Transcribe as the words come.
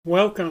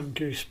Welcome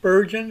to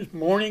Spurgeon's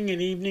Morning and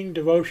Evening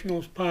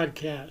Devotionals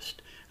podcast.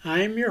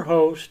 I am your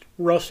host,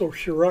 Russell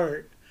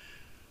Sherrard.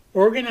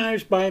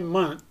 Organized by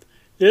month,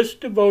 this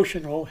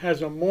devotional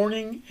has a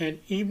morning and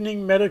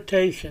evening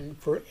meditation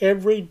for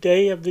every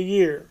day of the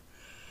year.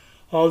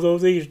 Although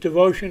these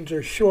devotions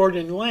are short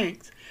in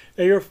length,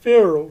 they are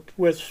filled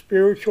with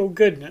spiritual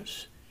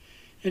goodness.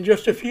 In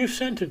just a few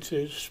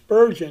sentences,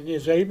 Spurgeon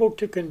is able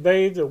to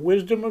convey the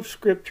wisdom of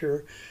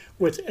Scripture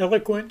with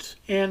eloquence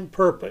and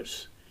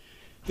purpose.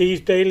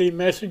 These daily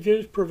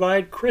messages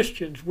provide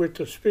Christians with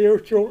the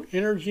spiritual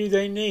energy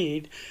they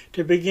need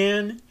to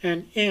begin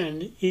and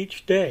end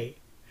each day.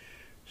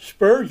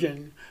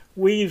 Spurgeon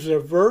weaves a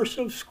verse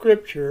of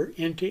Scripture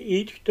into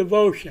each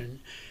devotion,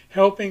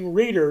 helping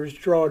readers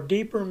draw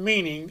deeper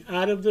meaning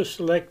out of the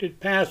selected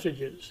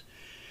passages.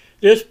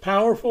 This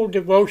powerful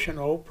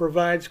devotional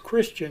provides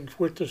Christians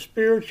with the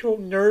spiritual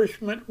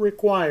nourishment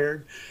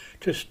required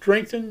to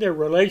strengthen their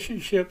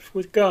relationships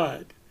with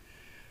God.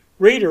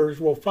 Readers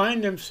will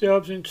find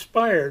themselves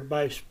inspired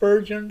by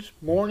Spurgeon's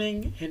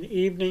morning and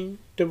evening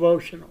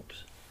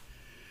devotionals.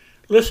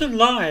 Listen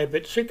live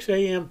at 6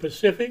 a.m.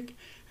 Pacific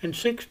and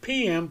 6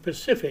 p.m.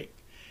 Pacific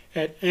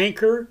at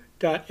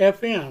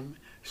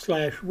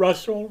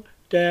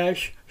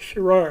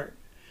anchor.fm/Russell-Sherrard.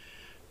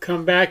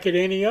 Come back at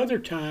any other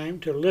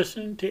time to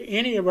listen to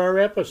any of our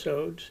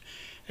episodes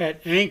at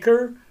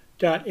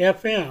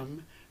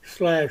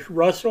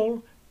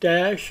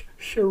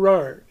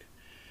anchor.fm/Russell-Sherrard.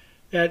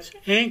 That's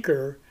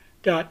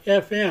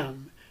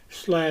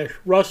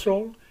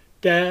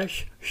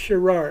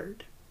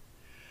anchor.fm/Russell-Sherrard.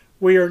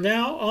 We are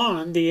now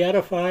on the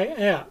Edify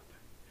app.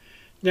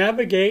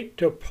 Navigate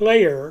to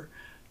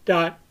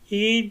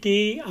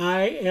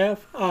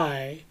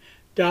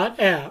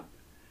player.edifi.app,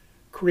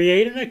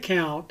 create an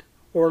account,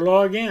 or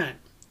log in.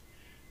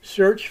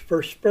 Search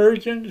for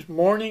Spurgeon's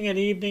Morning and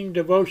Evening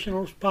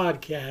Devotionals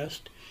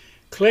podcast,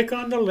 click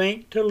on the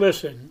link to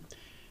listen,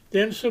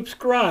 then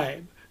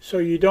subscribe so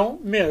you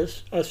don't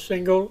miss a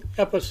single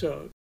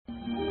episode.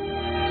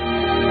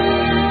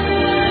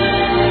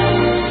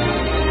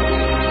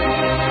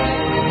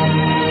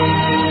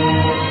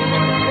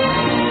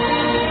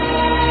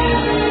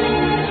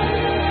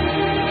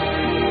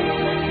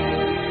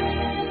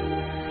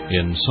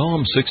 In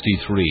Psalm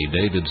 63,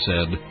 David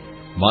said,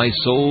 "My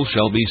soul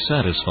shall be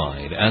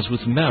satisfied as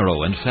with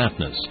marrow and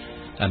fatness,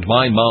 and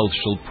my mouth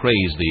shall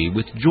praise thee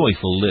with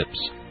joyful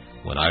lips,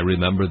 when I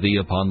remember thee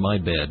upon my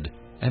bed,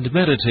 and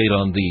meditate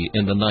on thee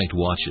in the night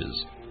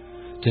watches."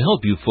 To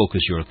help you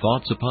focus your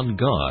thoughts upon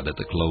God at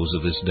the close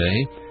of this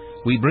day,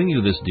 we bring you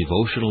this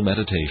devotional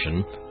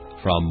meditation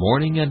from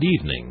Morning and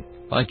Evening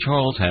by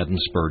Charles Haddon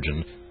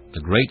Spurgeon,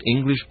 the great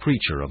English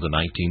preacher of the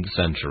 19th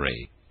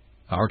century.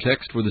 Our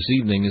text for this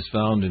evening is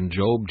found in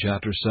Job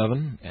chapter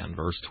 7 and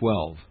verse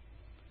 12.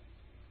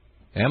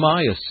 "Am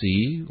I a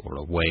sea or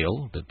a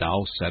whale that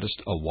thou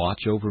settest a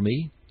watch over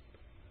me?"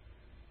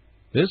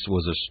 This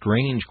was a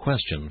strange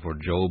question for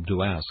Job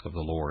to ask of the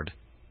Lord.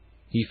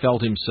 He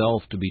felt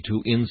himself to be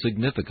too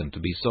insignificant to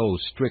be so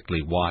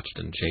strictly watched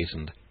and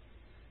chastened,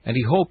 and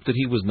he hoped that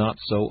he was not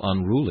so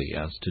unruly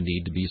as to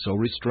need to be so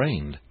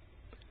restrained.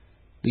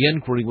 The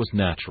enquiry was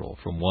natural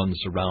from one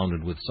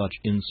surrounded with such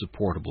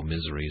insupportable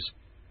miseries.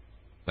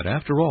 But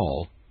after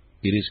all,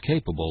 it is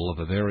capable of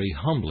a very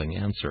humbling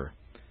answer.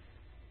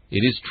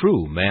 It is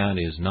true man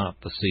is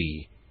not the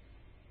sea,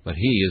 but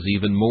he is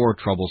even more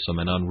troublesome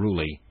and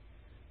unruly.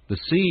 The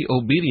sea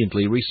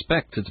obediently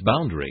respects its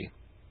boundary,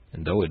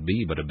 and though it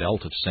be but a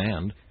belt of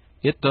sand,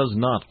 it does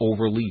not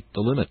overleap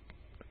the limit.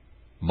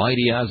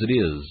 Mighty as it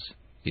is,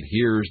 it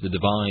hears the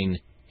divine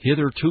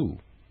 "hitherto,"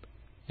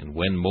 and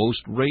when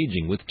most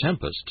raging with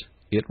tempest,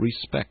 it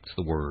respects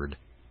the word.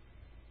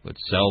 But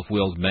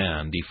self-willed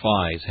man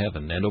defies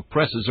heaven and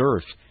oppresses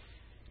earth.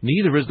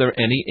 Neither is there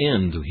any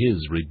end to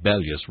his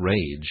rebellious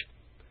rage.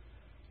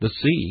 The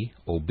sea,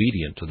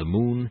 obedient to the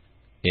moon,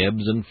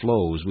 ebbs and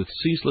flows with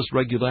ceaseless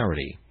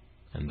regularity,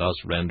 and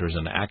thus renders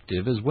an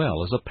active as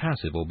well as a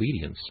passive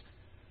obedience.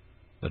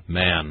 But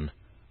man,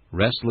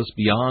 restless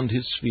beyond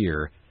his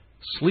sphere,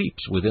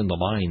 sleeps within the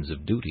lines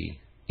of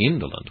duty,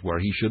 indolent where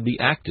he should be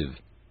active.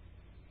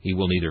 He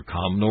will neither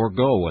come nor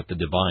go at the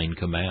divine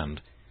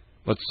command,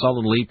 but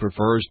sullenly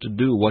prefers to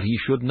do what he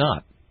should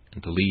not,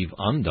 and to leave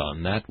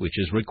undone that which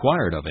is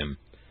required of him.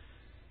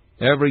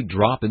 Every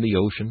drop in the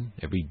ocean,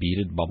 every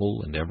beaded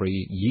bubble, and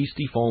every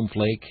yeasty foam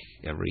flake,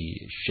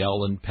 every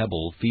shell and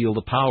pebble feel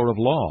the power of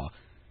law,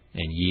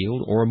 and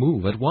yield or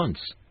move at once.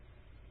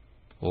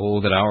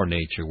 Oh, that our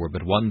nature were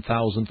but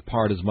 1,000th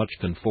part as much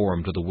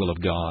conformed to the will of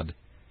God!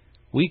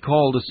 We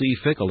call the sea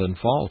fickle and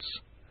false,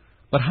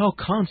 but how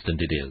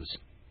constant it is!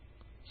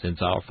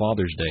 Since our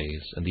fathers'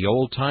 days, and the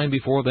old time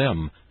before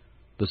them,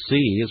 the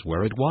sea is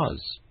where it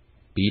was,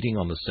 beating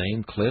on the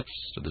same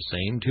cliffs to the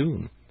same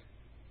tune.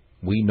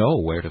 We know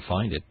where to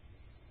find it.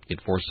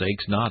 It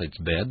forsakes not its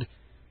bed,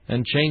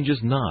 and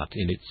changes not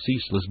in its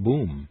ceaseless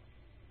boom.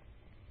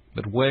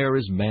 But where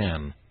is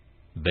man,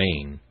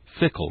 vain,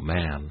 fickle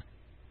man?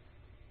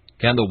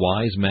 Can the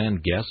wise man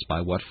guess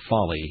by what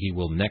folly he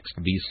will next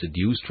be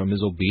seduced from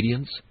his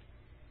obedience?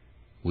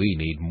 We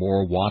need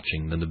more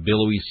watching than the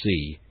billowy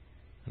sea,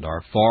 and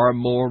are far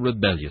more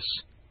rebellious.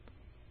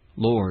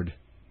 Lord,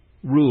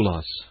 rule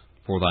us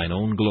for thine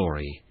own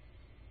glory.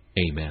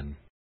 Amen.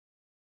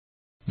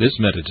 This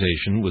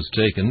meditation was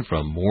taken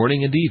from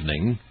Morning and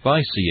Evening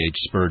by C.H.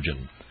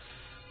 Spurgeon.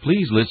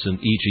 Please listen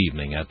each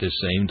evening at this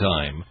same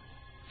time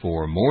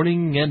for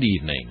Morning and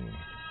Evening.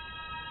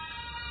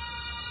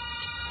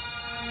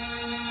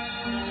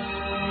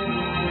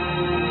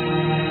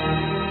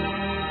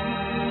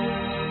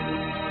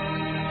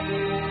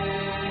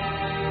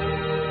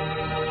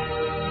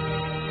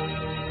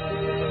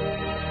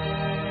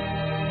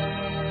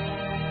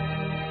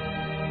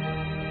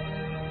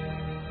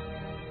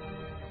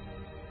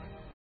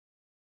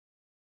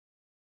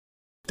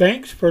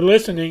 Thanks for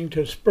listening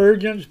to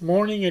Spurgeon's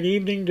Morning and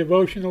Evening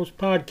Devotionals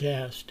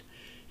podcast.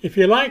 If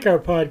you like our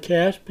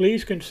podcast,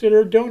 please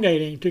consider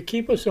donating to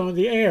keep us on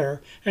the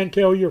air and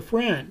tell your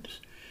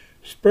friends.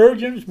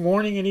 Spurgeon's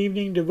Morning and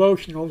Evening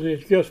Devotionals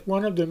is just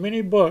one of the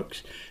many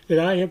books that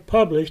I have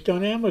published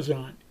on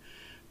Amazon.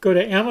 Go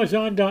to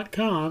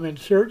Amazon.com and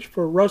search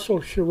for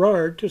Russell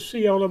Sherrard to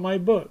see all of my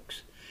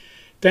books.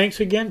 Thanks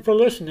again for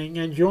listening,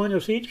 and join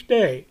us each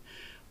day,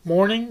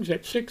 mornings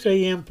at 6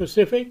 a.m.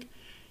 Pacific,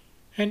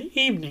 and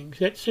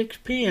evenings at 6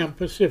 p.m.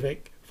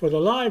 Pacific for the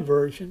live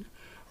version,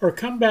 or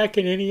come back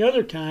at any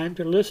other time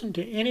to listen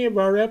to any of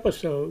our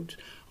episodes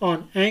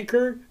on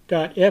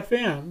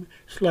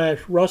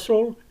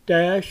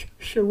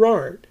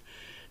anchor.fm/Russell-Sherrard.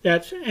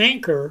 That's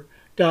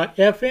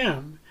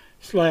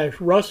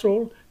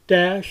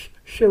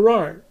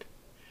anchor.fm/Russell-Sherrard.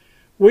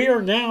 We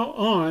are now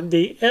on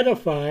the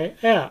Edify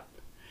app.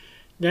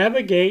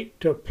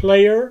 Navigate to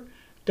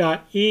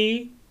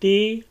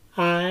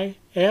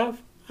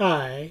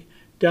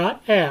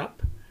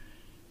player.edifi.app.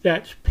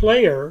 That's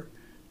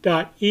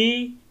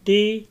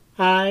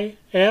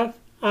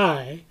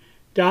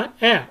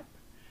player.edifi.app.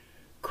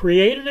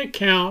 Create an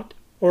account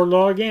or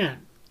log in.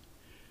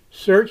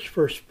 Search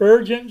for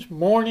Spurgeon's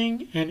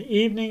Morning and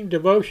Evening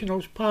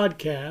Devotionals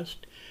podcast.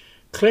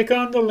 Click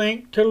on the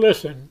link to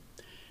listen,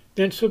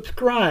 then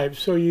subscribe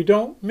so you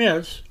don't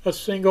miss a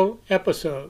single episode.